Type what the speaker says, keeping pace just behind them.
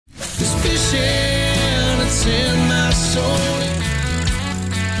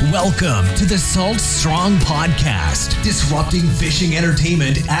Welcome to the Salt Strong Podcast, disrupting fishing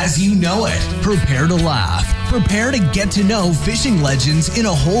entertainment as you know it. Prepare to laugh. Prepare to get to know fishing legends in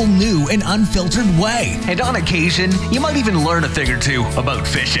a whole new and unfiltered way. And on occasion, you might even learn a thing or two about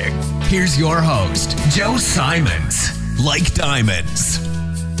fishing. Here's your host, Joe Simons. Like diamonds.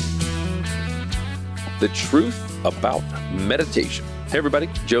 The truth about meditation. Hey everybody,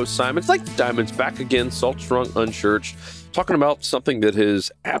 Joe Simons, Like Diamonds, back again, Salt Strong Unchurched, talking about something that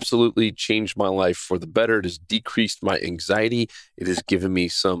has absolutely changed my life for the better. It has decreased my anxiety. It has given me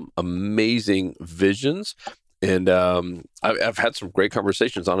some amazing visions. And I've had some great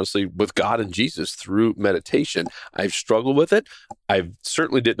conversations, honestly, with God and Jesus through meditation. I've struggled with it. I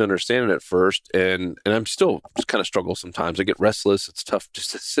certainly didn't understand it at first, and I'm still just kind of struggle sometimes. I get restless. It's tough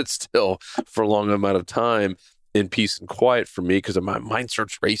just to sit still for a long amount of time in peace and quiet for me because my mind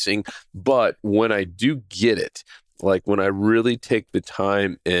starts racing. But when I do get it, like when I really take the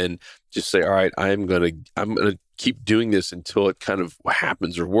time and just say, all right, I'm gonna keep doing this until it kind of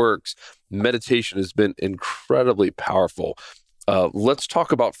happens or works. Meditation has been incredibly powerful. Let's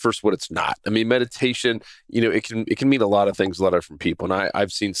talk about first what it's not. I mean, meditation, it can mean a lot of things, a lot of different people. And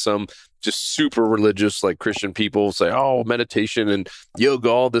I've seen some just super religious, like Christian people say, oh, meditation and yoga,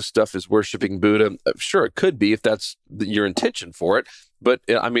 all this stuff is worshiping Buddha. Sure, it could be if that's your intention for it. But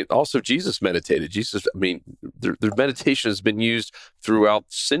I mean, also Jesus meditated. Their meditation has been used throughout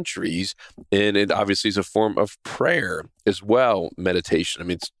centuries, and it obviously is a form of prayer as well, meditation. I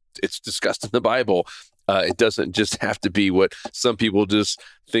mean, it's discussed in the Bible. It doesn't just have to be what some people just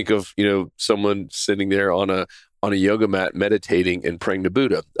think of, someone sitting there on a yoga mat meditating and praying to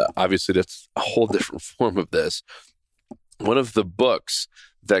Buddha. Obviously, that's a whole different form of this. One of the books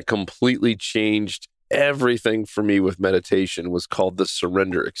that completely changed everything for me with meditation was called The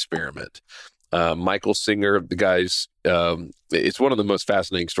Surrender Experiment. Michael Singer, the guy's, it's one of the most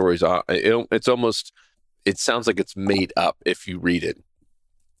fascinating stories. It sounds like it's made up if you read it.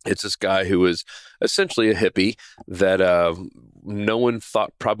 It's this guy who was essentially a hippie that no one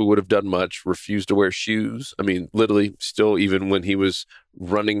thought probably would have done much, refused to wear shoes. I mean, literally still, even when he was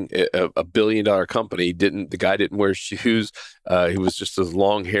running a billion-dollar company, the guy didn't wear shoes. He was just a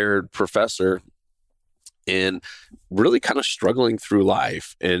long-haired professor and really kind of struggling through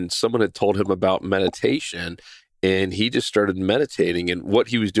life. And someone had told him about meditation, and he just started meditating. And what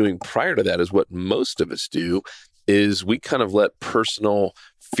he was doing prior to that is what most of us do, is we kind of let personal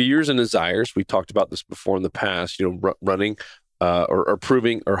fears and desires, we talked about this before in the past, running or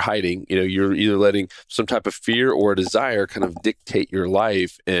proving or hiding, you're either letting some type of fear or a desire kind of dictate your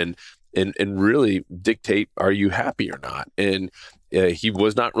life and really dictate, are you happy or not? And he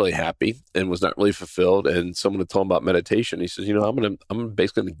was not really happy and was not really fulfilled. And someone had told him about meditation. He says, I'm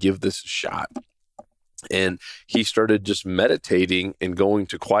basically going to give this a shot. And he started just meditating and going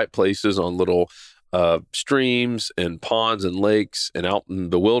to quiet places on little streams and ponds and lakes and out in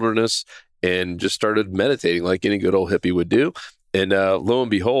the wilderness, and just started meditating like any good old hippie would do. And lo and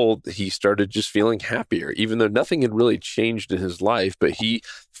behold, he started just feeling happier, even though nothing had really changed in his life. But he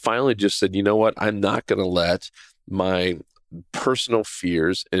finally just said, you know what? I'm not going to let my personal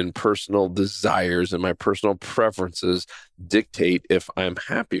fears and personal desires and my personal preferences dictate if I'm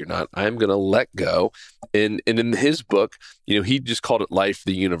happy or not. I'm going to let go. And in his book, he just called it Life,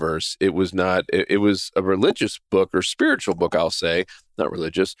 the Universe. It was not, it was a religious book or spiritual book, I'll say, not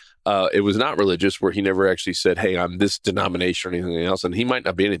religious. It was not religious, where he never actually said, hey, I'm this denomination or anything else. And he might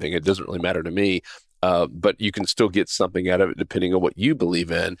not be anything. It doesn't really matter to me. But you can still get something out of it depending on what you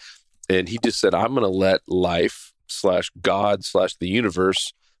believe in. And he just said, I'm going to let life /God /the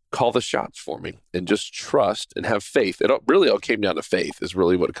universe call the shots for me, and just trust and have faith. It really all came down to faith is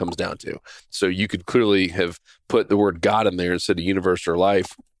really what it comes down to. So you could clearly have put the word God in there instead of universe or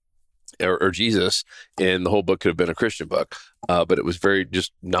life or Jesus, and the whole book could have been a Christian book. But it was very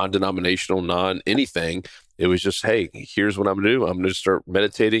just non-denominational, non-anything. It was just, hey, here's what I'm going to do. I'm going to start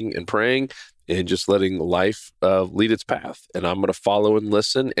meditating and praying and just letting life lead its path. And I'm going to follow and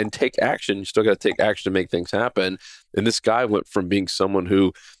listen and take action. You still got to take action to make things happen. And this guy went from being someone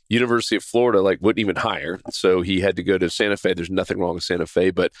who University of Florida wouldn't even hire. So he had to go to Santa Fe. There's nothing wrong with Santa Fe,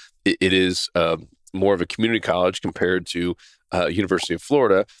 but it is more of a community college compared to University of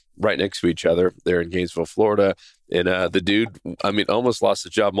Florida, right next to each other there in Gainesville, Florida. And the dude, almost lost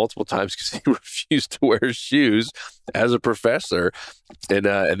his job multiple times because he refused to wear shoes as a professor. And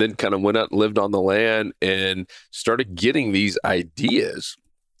then kind of went out and lived on the land and started getting these ideas,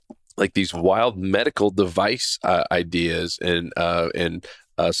 like these wild medical device ideas and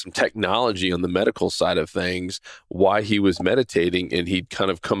some technology on the medical side of things, why he was meditating, and he'd kind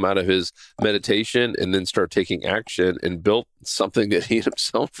of come out of his meditation and then start taking action and built something that he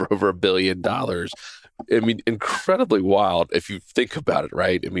himself for over $1 billion. I mean, incredibly wild if you think about it,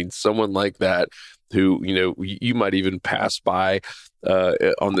 right? I mean, someone like that who, you might even pass by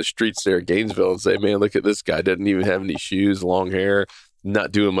on the streets there at Gainesville and say, man, look at this guy, doesn't even have any shoes, long hair,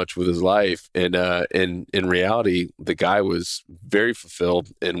 not doing much with his life. And in reality, the guy was very fulfilled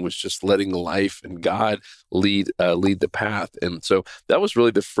and was just letting life and God lead the path. And so that was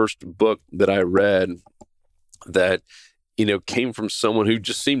really the first book that I read that came from someone who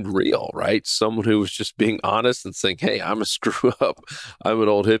just seemed real, right? Someone who was just being honest and saying, "Hey, I'm a screw up. I'm an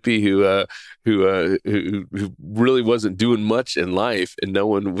old hippie who really wasn't doing much in life, and no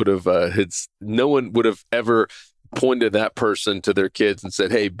one would have ever pointed that person to their kids and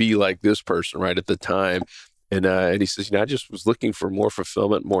said, "Hey, be like this person," right at the time. And he says, I just was looking for more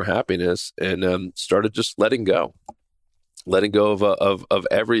fulfillment, more happiness, and started just letting go of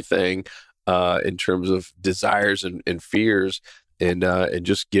everything. In terms of desires and fears, and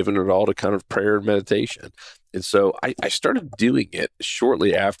just giving it all to kind of prayer and meditation. And so I started doing it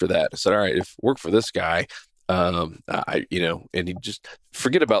shortly after that. I said, all right, if it worked for this guy, and he just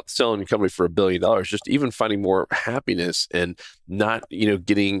forget about selling your company for $1 billion, just even finding more happiness and not,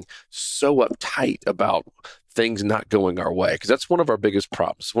 getting so uptight about things not going our way. Because that's one of our biggest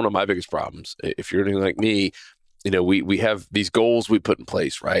problems. One of my biggest problems. If you're anything like me, we have these goals we put in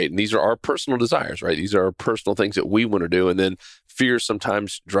place, right? And these are our personal desires, right? These are our personal things that we want to do. And then fear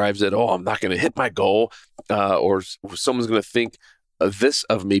sometimes drives it. Oh, I'm not going to hit my goal, or someone's going to think this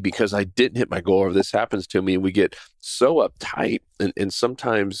of me because I didn't hit my goal, or this happens to me. And we get so uptight and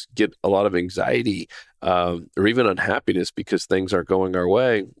sometimes get a lot of anxiety or even unhappiness because things aren't going our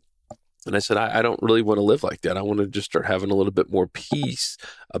way. And I said, I don't really want to live like that. I want to just start having a little bit more peace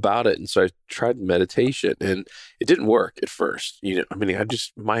about it. And so I tried meditation, and it didn't work at first.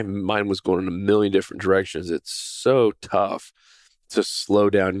 My mind was going in a million different directions. It's so tough to slow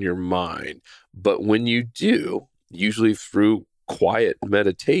down your mind. But when you do, usually through quiet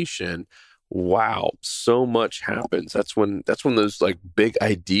meditation, wow, so much happens. That's when those like big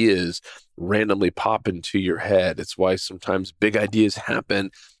ideas randomly pop into your head. It's why sometimes big ideas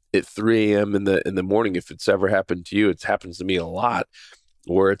happen at 3 a.m. in the morning. If it's ever happened to you, it happens to me a lot,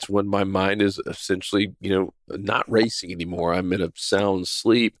 where it's when my mind is essentially, not racing anymore. I'm in a sound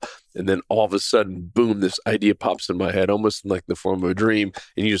sleep, and then all of a sudden, boom, this idea pops in my head, almost like the form of a dream,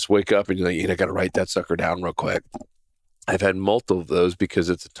 and you just wake up and you're like, I got to write that sucker down real quick. I've had multiple of those because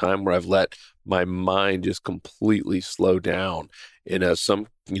it's a time where I've let my mind just completely slow down. And some,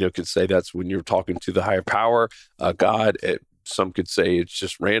 could say that's when you're talking to the higher power, God. Some could say it's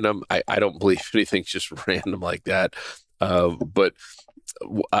just random. I don't believe anything's just random like that. But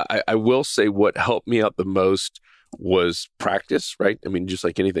I will say what helped me out the most was practice, right? I mean, just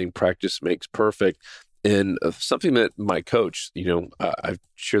like anything, practice makes perfect. And something that my coach, I've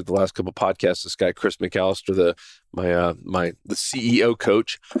shared the last couple of podcasts, this guy, Chris McAllister, the CEO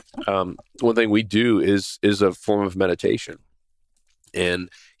coach. One thing we do is a form of meditation. And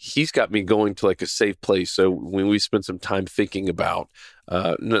he's got me going to like a safe place. So when we spend some time thinking about,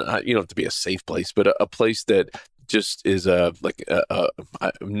 you don't have to be a safe place, but a place that just is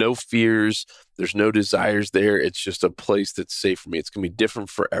no fears. There's no desires there. It's just a place that's safe for me. It's going to be different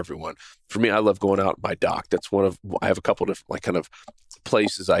for everyone. For me, I love going out by dock. I have a couple of different kind of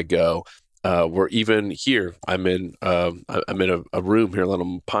places I go. Where even here, I'm in a room here, a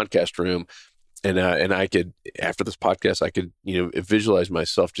little podcast room. And I could, after this podcast, I could, visualize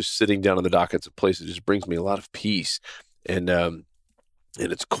myself just sitting down on the dock. It's a place that just brings me a lot of peace, and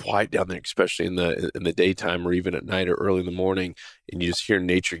it's quiet down there, especially in the daytime or even at night or early in the morning. And you just hear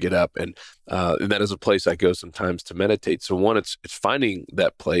nature get up, and that is a place I go sometimes to meditate. So one, it's finding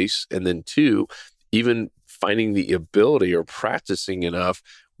that place, and then two, even finding the ability or practicing enough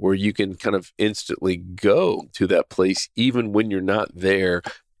where you can kind of instantly go to that place, even when you're not there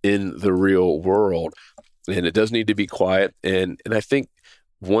in the real world. And it does need to be quiet. And I think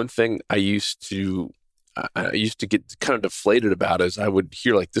one thing I used to get kind of deflated about is I would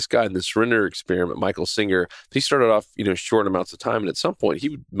hear like this guy in the Surrender Experiment, Michael Singer, he started off, short amounts of time. And at some point he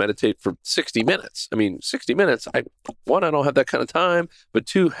would meditate for 60 minutes. I mean, 60 minutes, I don't have that kind of time, but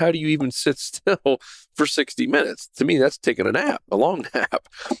two, how do you even sit still for 60 minutes? To me, that's taking a nap, a long nap.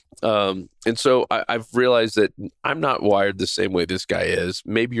 And so I've realized that I'm not wired the same way this guy is.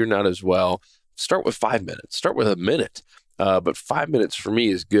 Maybe you're not as well. Start with 5 minutes, start with a minute. But 5 minutes for me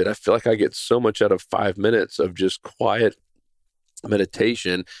is good. I feel like I get so much out of 5 minutes of just quiet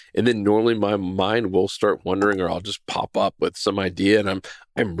meditation, and then normally my mind will start wandering, or I'll just pop up with some idea, and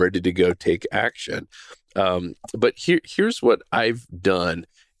I'm ready to go take action. But here's what I've done,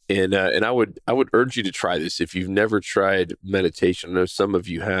 and I would urge you to try this if you've never tried meditation. I know some of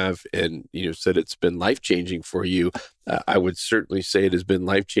you have, and said it's been life-changing for you. I would certainly say it has been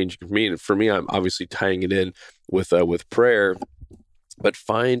life-changing for me, and for me, I'm obviously tying it in with prayer. But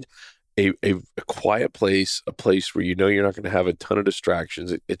find a quiet place, a place where you're not going to have a ton of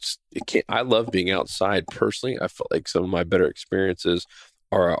distractions. It can't. I love being outside personally. I felt like some of my better experiences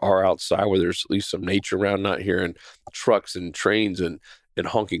are outside, where there's at least some nature around, not hearing trucks and trains and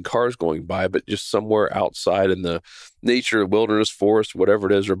honking cars going by, but just somewhere outside in the nature, wilderness, forest,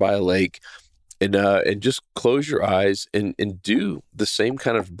 whatever it is, or by a lake, and just close your eyes and do the same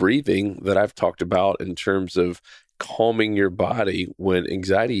kind of breathing that I've talked about in terms of calming your body when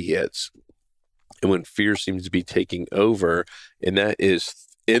anxiety hits and when fear seems to be taking over. And that is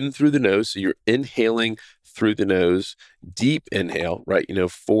in through the nose. So you're inhaling through the nose, deep inhale, right?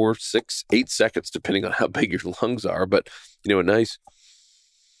 4, 6, 8 seconds, depending on how big your lungs are, but a nice.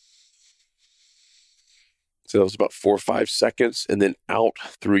 So that was about 4 or 5 seconds, and then out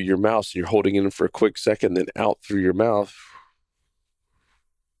through your mouth. So you're holding in for a quick second, then out through your mouth.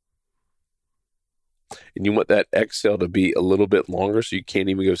 And you want that exhale to be a little bit longer, so you can't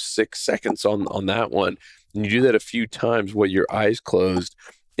even go 6 seconds on that one. And you do that a few times with your eyes closed.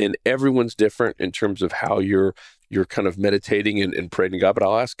 And everyone's different in terms of how you're kind of meditating and praying to God. But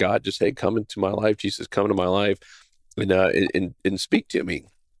I'll ask God, just, hey, come into my life. Jesus, come into my life and speak to me.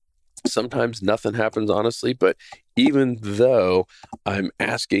 Sometimes nothing happens, honestly, but even though I'm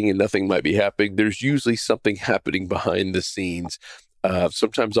asking and nothing might be happening, there's usually something happening behind the scenes.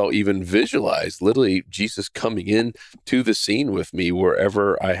 Sometimes I'll even visualize literally Jesus coming in to the scene with me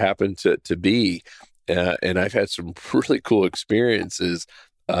wherever I happen to be. And I've had some really cool experiences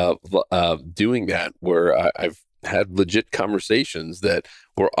doing that, where I've had legit conversations that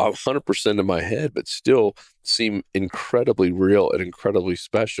were 100% in my head, but still seem incredibly real and incredibly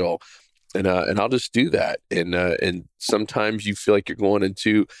special. And I'll just do that. And sometimes you feel like you're going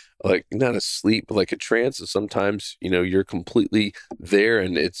into like not a sleep, but like a trance. And sometimes, you're completely there,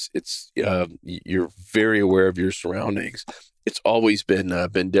 and you're very aware of your surroundings. It's always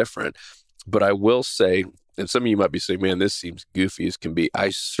been different. But I will say, and some of you might be saying, man, this seems goofy as can be.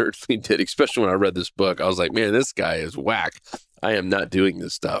 I certainly did, especially when I read this book. I was like, man, this guy is whack. I am not doing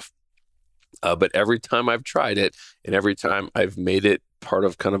this stuff. But every time I've tried it, and every time I've made it part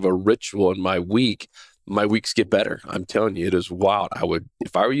of kind of a ritual in my weeks get better. I'm telling you, it is wild.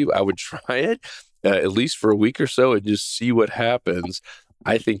 If I were you, I would try it at least for a week or so and just see what happens.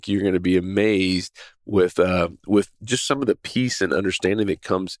 I think you're going to be amazed with just some of the peace and understanding that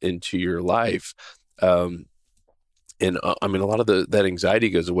comes into your life. I mean, a lot of that anxiety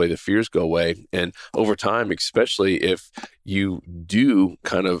goes away, the fears go away. And over time, especially if you do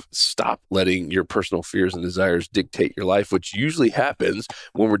kind of stop letting your personal fears and desires dictate your life, which usually happens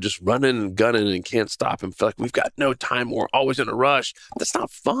when we're just running and gunning and can't stop and feel like we've got no time, we're always in a rush. That's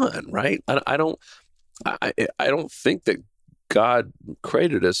not fun, right? I don't think that God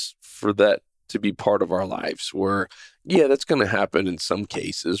created us for that to be part of our lives, where, yeah, that's going to happen in some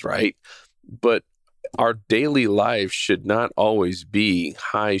cases, right? But our daily life should not always be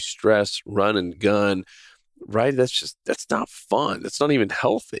high stress, run and gun, right? That's not fun. That's not even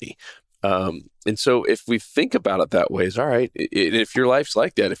healthy. And so if we think about it that way, is all right. If your life's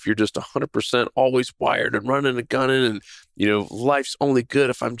like that, if you're just 100% always wired and running and gunning, and life's only good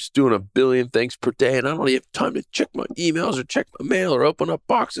if I'm just doing a billion things per day, and I don't even have time to check my emails or check my mail or open up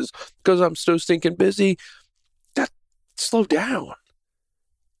boxes because I'm so stinking busy, slow down.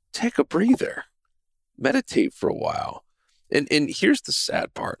 Take a breather. Meditate for a while. And here's the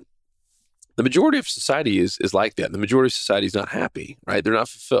sad part. The majority of society is like that. The majority of society is not happy, right? They're not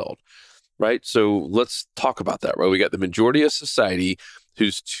fulfilled, right? So let's talk about that, right? We got the majority of society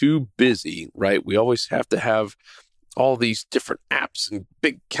who's too busy, right? We always have to have all these different apps and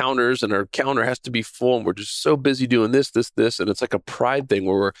big counters, and our counter has to be full, and we're just so busy doing this. And it's like a pride thing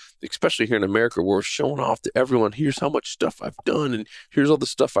where we're, especially here in America, where we're showing off to everyone, here's how much stuff I've done, and here's all the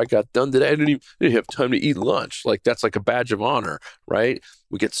stuff I got done today. I didn't have time to eat lunch. Like, that's like a badge of honor, right?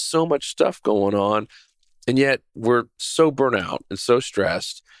 We get so much stuff going on, and yet we're so burnt out and so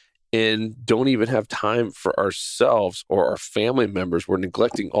stressed and don't even have time for ourselves or our family members. We're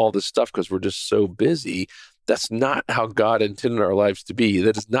neglecting all this stuff because we're just so busy. That's not how God intended our lives to be.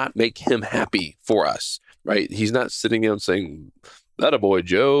 That does not make him happy for us, right? He's not sitting down saying, "Attaboy,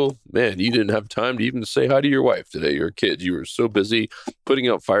 Joe, man, you didn't have time to even say hi to your wife today, your kids. You were so busy putting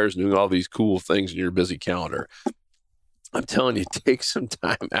out fires and doing all these cool things in your busy calendar." I'm telling you, take some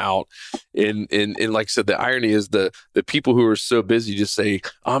time out. And like I said, the irony is the people who are so busy just say,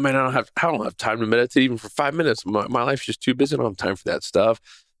 "Oh man, I don't have time to meditate even for 5 minutes. My life's just too busy. I don't have time for that stuff."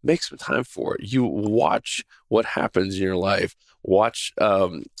 Make some time for it. You watch what happens in your life. Watch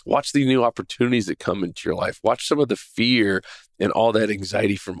the new opportunities that come into your life. Watch some of the fear and all that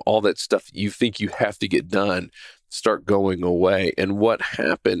anxiety from all that stuff that you think you have to get done start going away. And what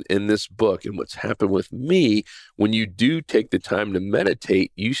happened in this book and what's happened with me, when you do take the time to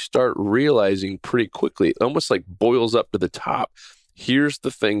meditate, you start realizing pretty quickly, it almost like boils up to the top. Here's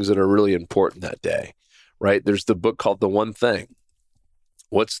the things that are really important that day, right? There's the book called The One Thing.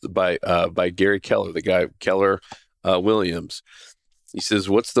 By Gary Keller, the guy Keller Williams. He says,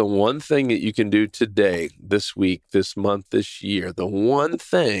 what's the one thing that you can do today, this week, this month, this year? The one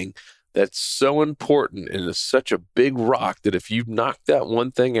thing that's so important and is such a big rock that if you knock that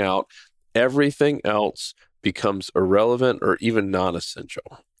one thing out, everything else becomes irrelevant or even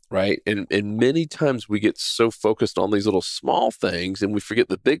non-essential, right? And many times we get so focused on these little small things and we forget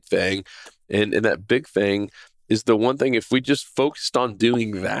the big thing. And that big thing is the one thing, if we just focused on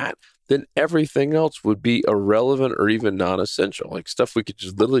doing that, then everything else would be irrelevant or even non-essential, like stuff we could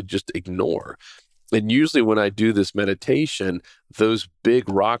just literally just ignore. And usually when I do this meditation, those big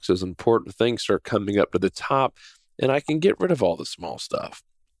rocks, those important things start coming up to the top, and I can get rid of all the small stuff,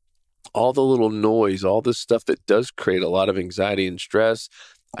 all the little noise, all this stuff that does create a lot of anxiety and stress.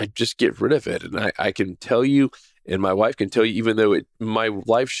 I just get rid of it. And I can tell you, and my wife can tell you, even though my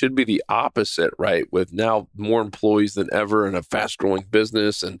life should be the opposite, right? With now more employees than ever and a fast growing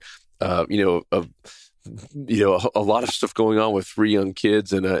business and, a lot of stuff going on with 3 young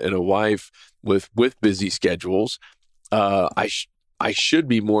kids and a wife with busy schedules. I should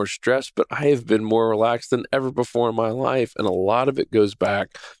be more stressed, but I have been more relaxed than ever before in my life. And a lot of it goes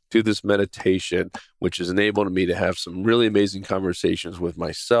back to this meditation, which has enabled me to have some really amazing conversations with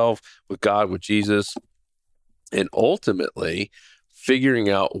myself, with God, with Jesus, and ultimately figuring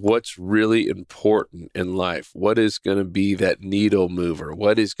out what's really important in life. What is going to be that needle mover?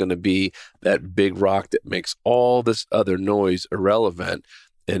 What is going to be that big rock that makes all this other noise irrelevant?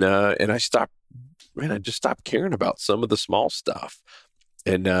 And I just stopped caring about some of the small stuff.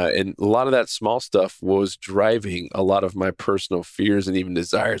 And a lot of that small stuff was driving a lot of my personal fears and even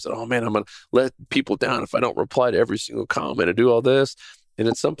desires that, oh man, I'm going to let people down if I don't reply to every single comment and do all this. And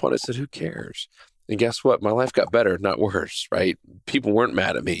at some point I said, who cares? And guess what? My life got better, not worse, right? People weren't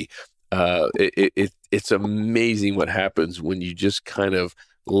mad at me. It's amazing what happens when you just kind of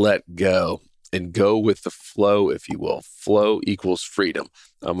let go and go with the flow, if you will. Flow equals freedom.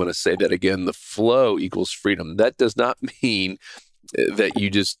 I'm going to say that again. The flow equals freedom. That does not mean that you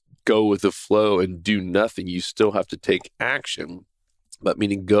just go with the flow and do nothing. You still have to take action. But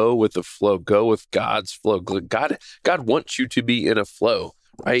meaning go with the flow, go with God's flow. God wants you to be in a flow,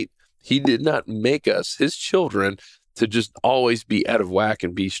 right? He did not make us, his children, to just always be out of whack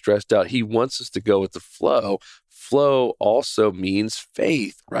and be stressed out. He wants us to go with the flow. Flow also means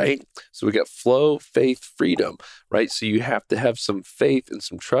faith, right? So we got flow, faith, freedom, right? So you have to have some faith and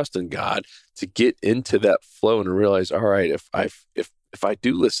some trust in God to get into that flow and realize, all right, if I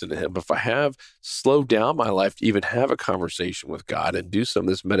do listen to him, if I have slowed down my life to even have a conversation with God and do some of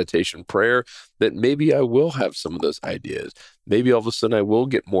this meditation prayer, that maybe I will have some of those ideas. Maybe all of a sudden I will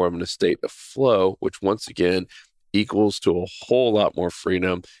get more of in a state of flow, which once again equals to a whole lot more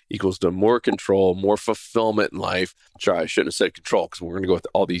freedom, equals to more control, more fulfillment in life. Sorry, I shouldn't have said control because we're going to go with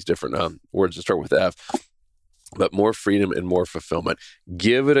all these different words that start with F. But more freedom and more fulfillment.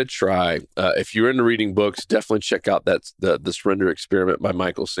 Give it a try. If you're into reading books, definitely check out the Surrender Experiment by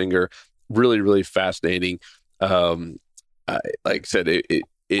Michael Singer. Really, really fascinating. Like I said,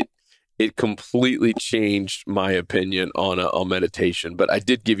 it completely changed my opinion on meditation. But I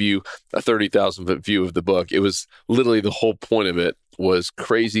did give you a 30,000-foot view of the book. It was literally the whole point of it was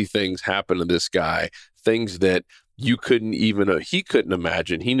crazy things happen to this guy, things that he couldn't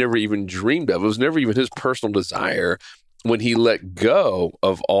imagine. He never even dreamed of. It was never even his personal desire when he let go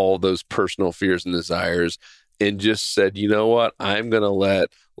of all those personal fears and desires and just said, you know what? I'm going to let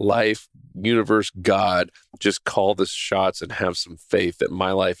life, universe, God just call the shots and have some faith that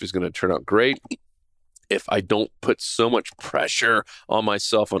my life is going to turn out great if I don't put so much pressure on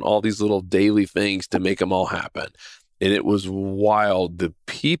myself on all these little daily things to make them all happen. And it was wild, the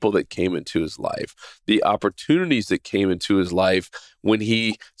people that came into his life, the opportunities that came into his life when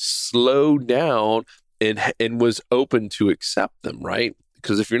he slowed down and was open to accept them, right?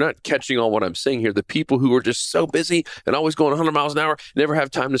 Because if you're not catching on what I'm saying here, the people who are just so busy and always going 100 miles an hour, never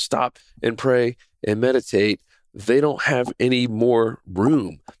have time to stop and pray and meditate, they don't have any more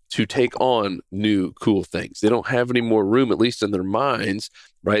room to take on new cool things. They don't have any more room, at least in their minds,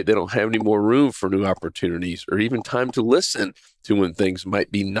 right? They don't have any more room for new opportunities or even time to listen to when things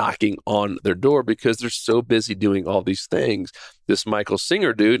might be knocking on their door because they're so busy doing all these things. This Michael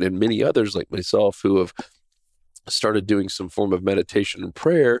Singer dude and many others like myself who have started doing some form of meditation and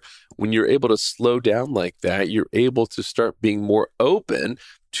prayer, when you're able to slow down like that, you're able to start being more open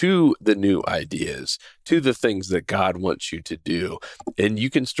to the new ideas, to the things that God wants you to do. And you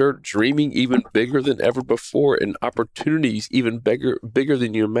can start dreaming even bigger than ever before, and opportunities even bigger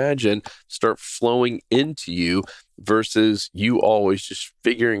than you imagine start flowing into you versus you always just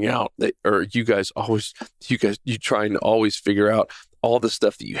figuring out that, or you trying to always figure out all the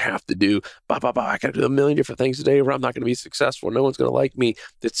stuff that you have to do. I got to do a million different things today or I'm not going to be successful. No one's going to like me.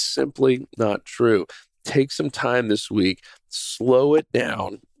 That's simply not true. Take some time this week, slow it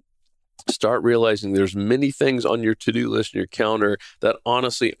down, start realizing there's many things on your to-do list and your calendar that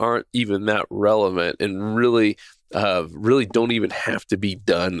honestly aren't even that relevant and really don't even have to be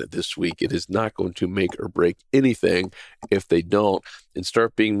done this week. It is not going to make or break anything if they don't, and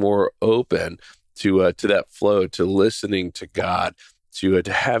start being more open to that flow, to listening to God, to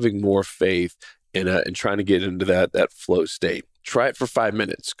having more faith and trying to get into that flow state. Try it for 5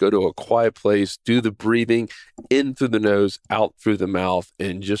 minutes. Go to a quiet place, do the breathing in through the nose, out through the mouth,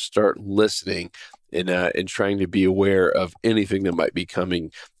 and just start listening and trying to be aware of anything that might be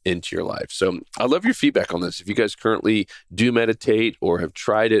coming into your life. So I love your feedback on this. If you guys currently do meditate or have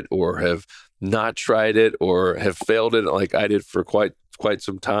tried it or have not tried it or have failed it like I did for quite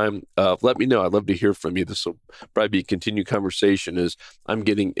some time, let me know. I'd love to hear from you. This will probably be a continued conversation as I'm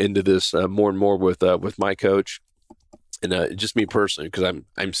getting into this more and more with my coach. And just me personally, because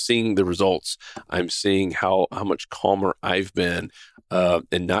I'm seeing the results. I'm seeing how much calmer I've been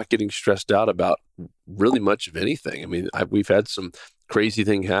and not getting stressed out about really much of anything. I mean, we've had some crazy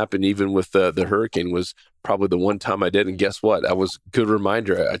thing happen. Even with the hurricane was probably the one time I did. And guess what? That was a good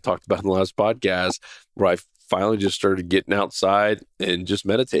reminder. I talked about in the last podcast where I finally just started getting outside and just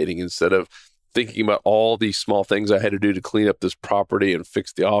meditating instead of thinking about all these small things I had to do to clean up this property and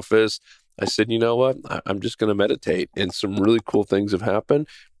fix the office. I said, you know what? I'm just going to meditate. And some really cool things have happened,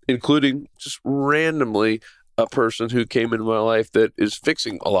 including just randomly a person who came into my life that is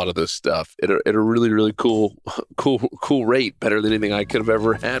fixing a lot of this stuff at a really, really cool rate, better than anything I could have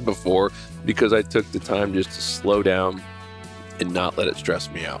ever had before, because I took the time just to slow down and not let it stress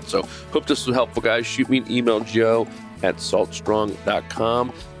me out. So hope this was helpful, guys. Shoot me an email,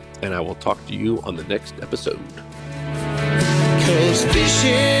 joe@saltstrong.com, and I will talk to you on the next episode. 'Cause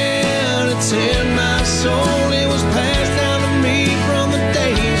fishing, it's in my soul.